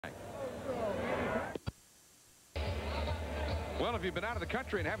Well, if you've been out of the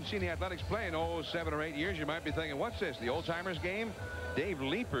country and haven't seen the Athletics play in 7 or 8 years, you might be thinking, what's this, the old-timers game? Dave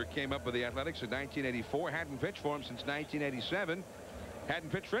Leiper came up with the Athletics in 1984, hadn't pitched for him since 1987, hadn't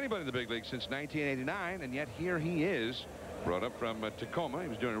pitched for anybody in the big league since 1989, and yet here he is, brought up from Tacoma. He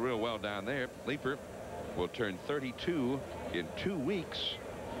was doing real well down there. Leiper will turn 32 in 2 weeks,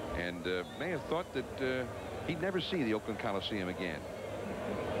 and may have thought that he'd never see the Oakland Coliseum again.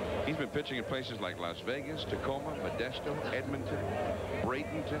 He's been pitching in places like Las Vegas, Tacoma, Modesto, Edmonton,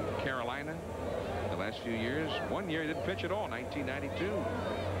 Bradenton, Carolina the last few years. One year he didn't pitch at all, 1992.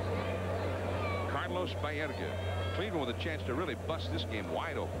 Carlos Baerga. Cleveland with a chance to really bust this game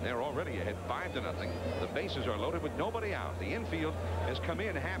wide open. They're already ahead 5-0. The bases are loaded with nobody out. The infield has come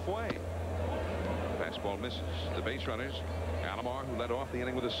in halfway. Fastball misses. The base runners, Alomar, who led off the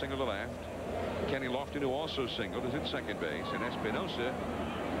inning with a single to left. Kenny Lofton, who also singled, is at second base. And Espinosa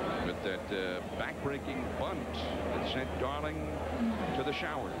with that back-breaking bunt that sent Darling to the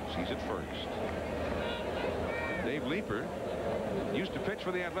showers. He's at first. Dave Leiper used to pitch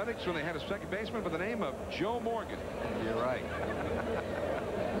for the Athletics when they had a second baseman by the name of Joe Morgan. You're right.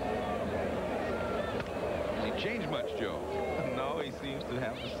 Has he changed much, Joe? No, he seems to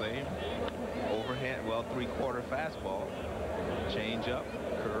have the same overhand, well, three-quarter fastball, change-up,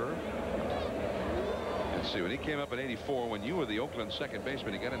 curve. Let's see, when he came up in '84, when you were the Oakland second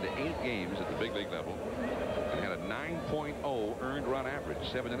baseman, he got into 8 games at the big league level and had a 9.0 earned run average,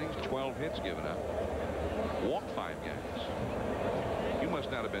 7 innings, 12 hits given up, walked 5 guys. You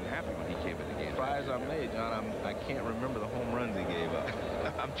must not have been happy when he came in the game. Try as I may, John, I can't remember the home runs he gave up.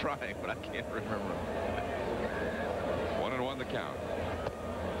 I'm trying, but I can't remember. 1-1 the count.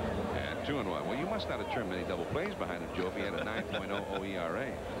 And 2-1. Well, you must not have turned many double plays behind him, Joe, if he had a 9.00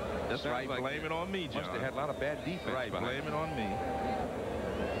 ERA. That's right. Like blame it on me, John. Must have had a lot of bad defense. Right. Blame it on me.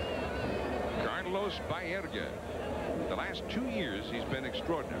 Carlos Baerga. The last 2 years, he's been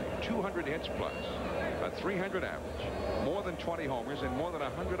extraordinary. 200 hits plus, a 300 average, more than 20 homers, and more than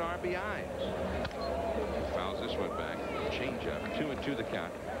 100 RBIs. Fouls this one back. Change-up. 2-2 the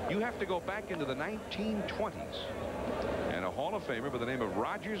count. You have to go back into the 1920s and a Hall of Famer by the name of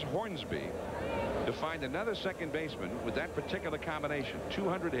Rogers Hornsby to find another second baseman with that particular combination.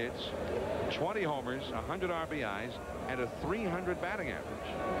 200 hits, 20 homers, 100 RBIs, and a 300 batting average.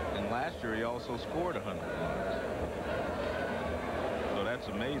 And last year he also scored 100 runs. So that's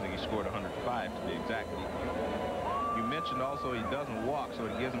amazing. He scored 105 to be exact. You mentioned also he doesn't walk, so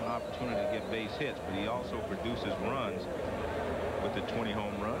it gives him an opportunity to get base hits, but he also produces runs with the 20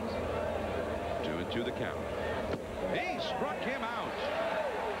 home runs. 2-2 the count. He struck him out.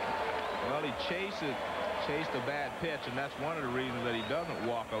 Well, he chased a bad pitch, and that's one of the reasons that he doesn't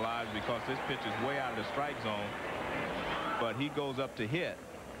walk a lot, because this pitch is way out of the strike zone. But he goes up to hit.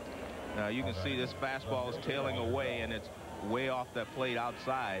 Now you can see this fastball is tailing away, and it's way off that plate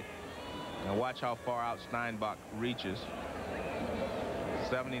outside. Now watch how far out Steinbach reaches.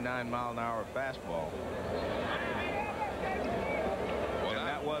 79-mile-an-hour fastball. Well, and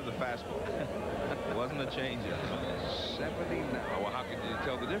that was a fastball. It wasn't a changeup. 79. Well, how can you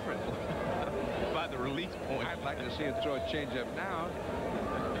tell the difference? By the release point. I'd like to see him throw a changeup now.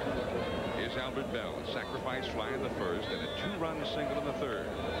 Here's Albert Belle, a sacrifice fly in the first and a 2-run single in the third.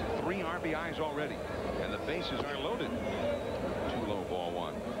 3 RBIs already, and the bases are loaded. 2 low, ball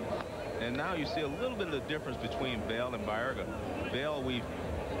 1. And now you see a little bit of the difference between Belle and Baerga. Belle, we've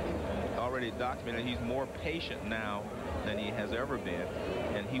already documented, he's more patient now than he has ever been,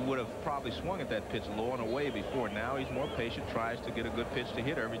 and he would have probably swung at that pitch low and away before. Now he's more patient, tries to get a good pitch to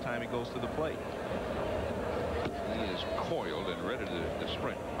hit every time he goes to the plate. He is coiled and ready to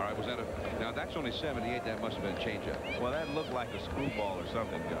sprint. All right, was that a... Now, that's only 78. That must have been a changeup. Well, that looked like a screwball or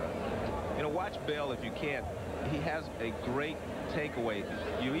something, John. You know, watch Belle if you can. He has a great takeaway.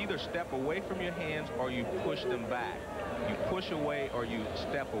 You either step away from your hands or you push them back. You push away or you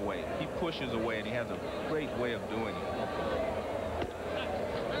step away. He pushes away, and he has a great way of doing it.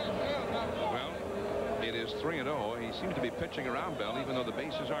 Well, it is 3-0. He seems to be pitching around Belle, even though the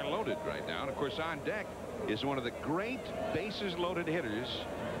bases aren't loaded right now. And, of course, on deck is one of the great bases-loaded hitters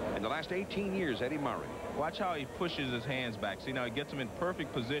in the last 18 years, Eddie Murray. Watch how he pushes his hands back. See, now he gets him in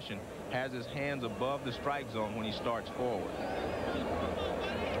perfect position, has his hands above the strike zone when he starts forward.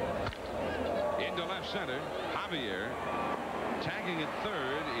 Into left center, Javier. Tagging at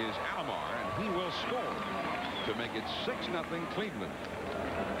third is Alomar, and he will score to make it 6-0 Cleveland.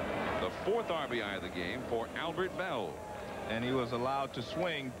 The 4th RBI of the game for Albert Belle. And he was allowed to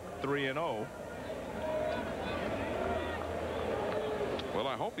swing 3-0. Well,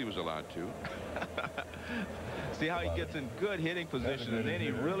 I hope he was allowed to. See how he gets in good hitting position, and then he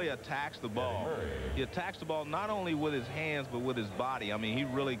really attacks the ball. He attacks the ball not only with his hands, but with his body. I mean, he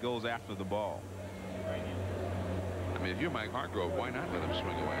really goes after the ball. I mean, if you're Mike Hargrove, why not let him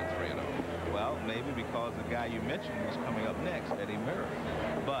swing away at 3-0? Well, maybe because the guy you mentioned was coming up next, Eddie Murray.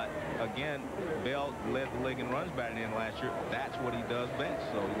 But, again, Belle led the league in runs batting in last year. That's what he does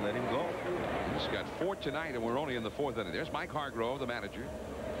best, so he let him go. He's got 4 tonight, and we're only in the 4th inning. There's Mike Hargrove, the manager.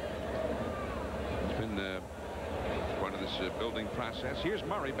 He's been part of this building process. Here's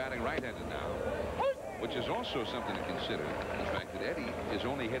Murray batting right-handed now, which is also something to consider. The fact that Eddie is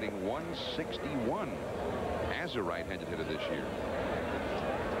only hitting 161 as a right-handed hitter this year.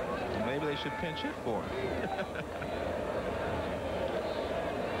 Maybe they should pinch hit for him.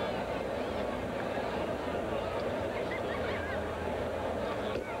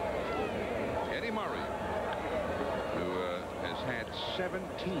 Eddie Murray, who has had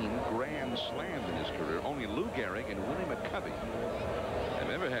 17 grand slams in his career. Only Lou Gehrig and Willie McCovey have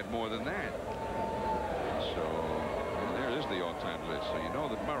ever had more than that. So there is the all-time list. So you know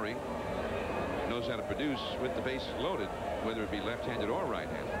that Murray knows how to produce with the bases loaded, whether it be left-handed or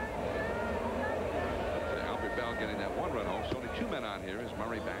right-handed. Albert Belle getting that 1-run home. So only 2 men on here as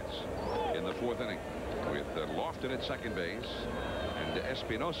Murray bats in the 4th inning with Lofton at second base and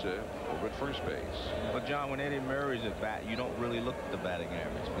Espinosa over at first base. But John, when Eddie Murray's at bat, you don't really look at the batting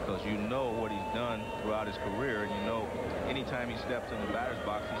average because you know what he's done throughout his career, and you know anytime he steps in the batter's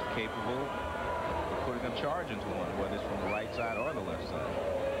box, he's capable of putting a charge into one, whether it's from the right side or the left side.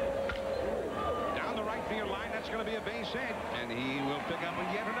 Down the right field line, that's going to be a base hit, and he will pick up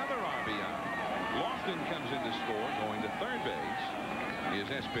yet another RBI. Lofton comes in to score. Going to third base is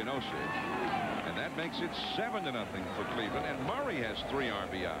Espinosa, and that makes it 7-0 for Cleveland, and Murray has 3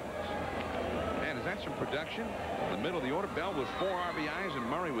 RBIs. Man, is that some production? In the middle of the order, Belle with 4 RBIs and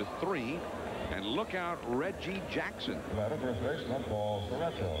Murray with 3. And look out, Reggie Jackson. Sorrento.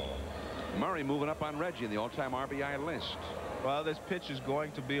 Murray moving up on Reggie in the all-time RBI list. Well, this pitch is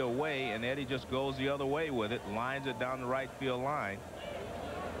going to be away, and Eddie just goes the other way with it, lines it down the right field line.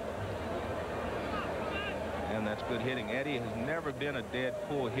 And that's good hitting. Eddie has never been a dead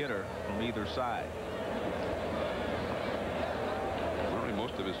pull hitter from either side. Murray,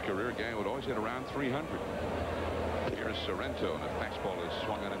 most of his career, guy would always hit around 300. Here's Sorrento, and a fastball is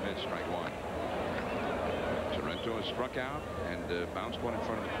swung on and missed, strike 1. Sorrento is struck out and bounced one in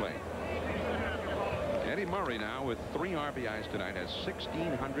front of the plate. Eddie Murray now with 3 RBIs tonight has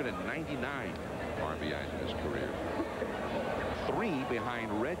 1,699 RBIs in his career. 3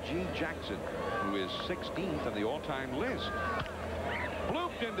 behind Reggie Jackson, who is 16th on the all-time list.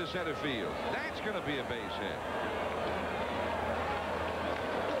 Blooped into center field. That's going to be a base hit.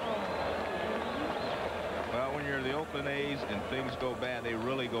 Well, when you're the Oakland A's and things go bad, they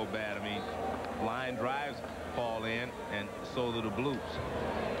really go bad. I mean, line drives fall in, and so do the bloops.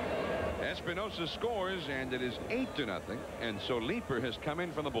 Espinosa scores, and it is 8-0. And so Leiper has come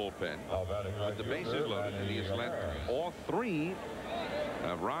in from the bullpen with the bases loaded, and he has let all 3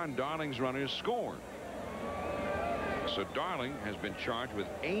 of Ron Darling's runners score. So Darling has been charged with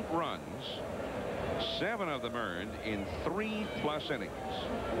 8 runs, 7 of them earned in 3+ innings.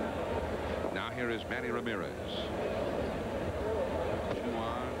 Now here is Manny Ramirez. 2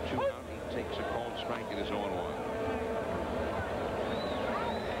 on, 2 out. He takes a called strike. It is 0-1.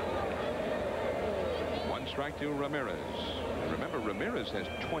 1 strike to Ramirez. And remember, Ramirez has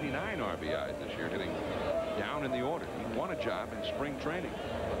 29 RBIs this year, hitting down in the order. He won a job in spring training.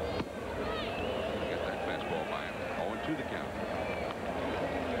 Get that fastball by him. 0-2 the count.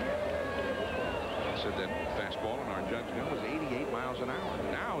 I said that fastball in our judge gun was 88 miles an hour.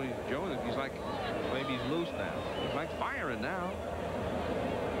 Now he's like, Maybe he's loose now. He's like firing now.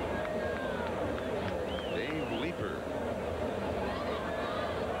 Dave Leiper.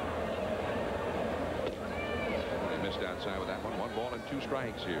 They missed outside with that one. 1 ball and 2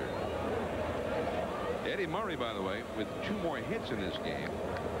 strikes here. Eddie Murray, by the way, with 2 more hits in this game,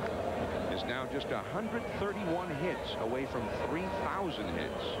 is now just 131 hits away from 3,000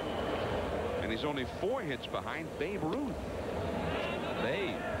 hits. And he's only 4 hits behind Babe Ruth.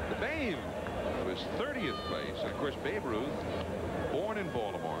 The Babe was 30th place. And of course, Babe Ruth, born in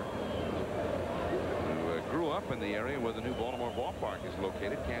Baltimore, who grew up in the area where the new Baltimore ballpark is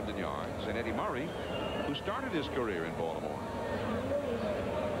located, Camden Yards, and Eddie Murray, who started his career in Baltimore.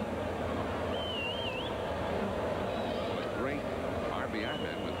 A great RBI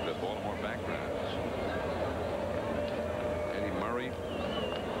men with the Baltimore backgrounds. Eddie Murray,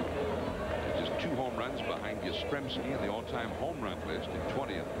 just 2 home runs behind Yastrzemski in the all-time home run list in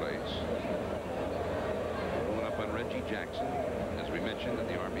 20th place. Moving up on Reggie Jackson, as we mentioned, in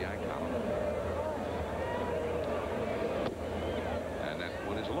the RBI column.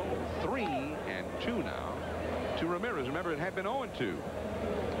 one is low. 3-2 now to Ramirez. Remember, it had been 0-2.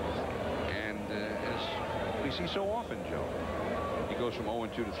 And as we see so often, Joe, he goes from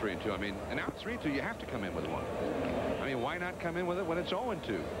 0-2 to 3-2. I mean, and now 3-2, you have to come in with one. I mean, why not come in with it when it's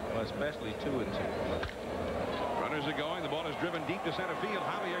 0-2? Well, especially 2-2. Runners are going. The ball is driven deep to center field.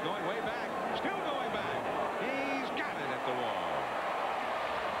 Javier going way back. Still going back. He's got it at the wall.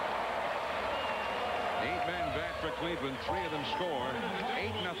 8-man bat for Cleveland. 3 of them score.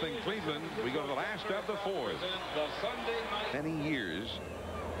 8-0 Cleveland. We go to the last of the 4th. Many years,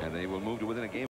 and they will move to within a game.